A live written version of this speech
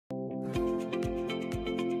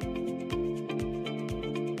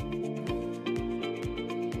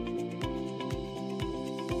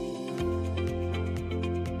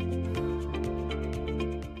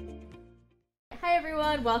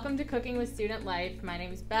everyone, welcome to Cooking with Student Life. My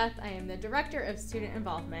name is Beth. I am the Director of Student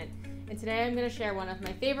Involvement, and today I'm going to share one of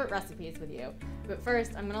my favorite recipes with you. But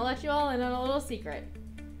first, I'm going to let you all in on a little secret.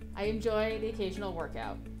 I enjoy the occasional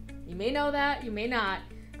workout. You may know that, you may not,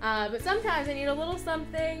 but sometimes I need a little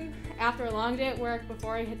something after a long day at work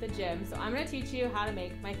before I hit the gym. So I'm going to teach you how to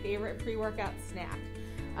make my favorite pre-workout snack.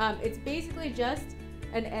 It's basically just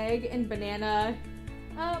an egg and banana,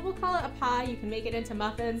 we'll call it a pie. You can make it into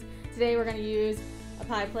muffins. Today we're going to use a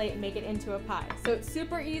pie plate and make it into a pie. So it's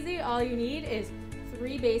super easy. All you need is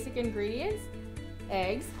 3 basic ingredients.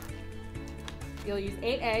 Eggs. You'll use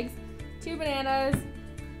 8 eggs, 2 bananas,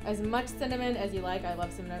 as much cinnamon as you like. I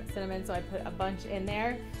love cinnamon, so I put a bunch in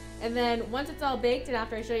there. And then once it's all baked, and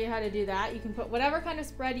after I show you how to do that, you can put whatever kind of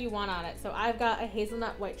spread you want on it. So I've got a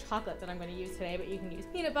hazelnut white chocolate that I'm going to use today, but you can use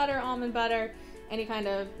peanut butter, almond butter, any kind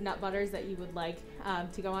of nut butters that you would like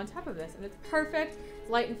to go on top of this. And it's perfect, it's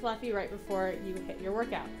light and fluffy right before you hit your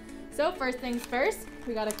workout. So first things first,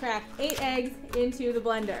 we gotta crack 8 eggs into the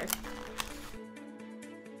blender.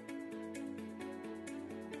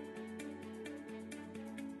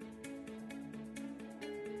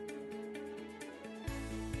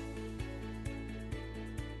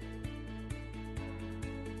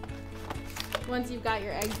 Once you've got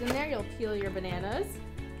your eggs in there, you'll peel your bananas.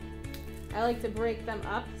 I like to break them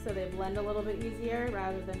up so they blend a little bit easier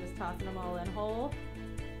rather than just tossing them all in whole.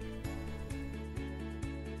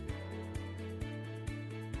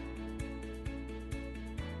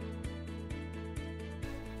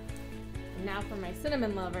 And now for my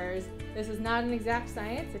cinnamon lovers, this is not an exact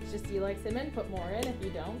science, it's just you like cinnamon, put more in. If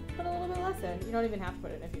you don't, put a little bit less in. You don't even have to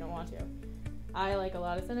put it in if you don't want to. I like a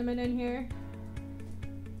lot of cinnamon in here.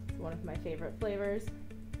 It's one of my favorite flavors.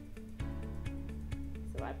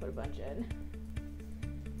 So I put a bunch in.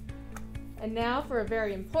 And now for a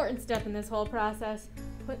very important step in this whole process,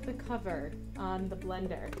 put the cover on the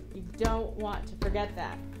blender. You don't want to forget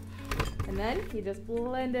that. And then you just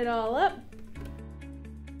blend it all up.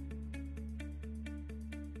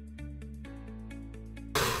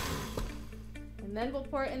 And then we'll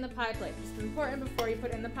pour it in the pie plate. Just important, before you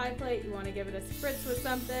put it in the pie plate, you want to give it a spritz with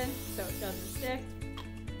something so it doesn't stick.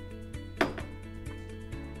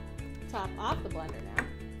 Top off the blender now.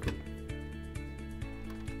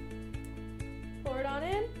 Pour it on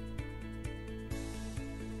in.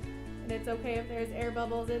 And it's okay if there's air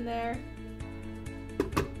bubbles in there.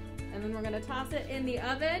 And then we're going to toss it in the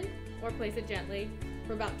oven or place it gently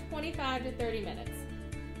for about 25 to 30 minutes.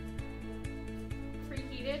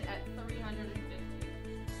 Preheated at 350.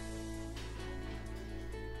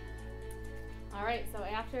 All right, so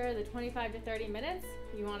after the 25 to 30 minutes,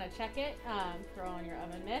 you want to check it, throw on your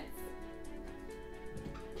oven mitts.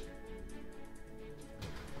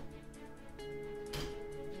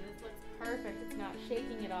 Perfect, it's not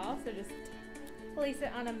shaking at all, so just place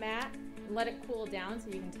it on a mat and let it cool down so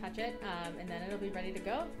you can touch it, and then it'll be ready to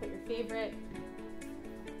go. Put your favorite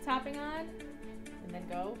topping on, and then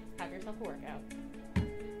go have yourself a workout.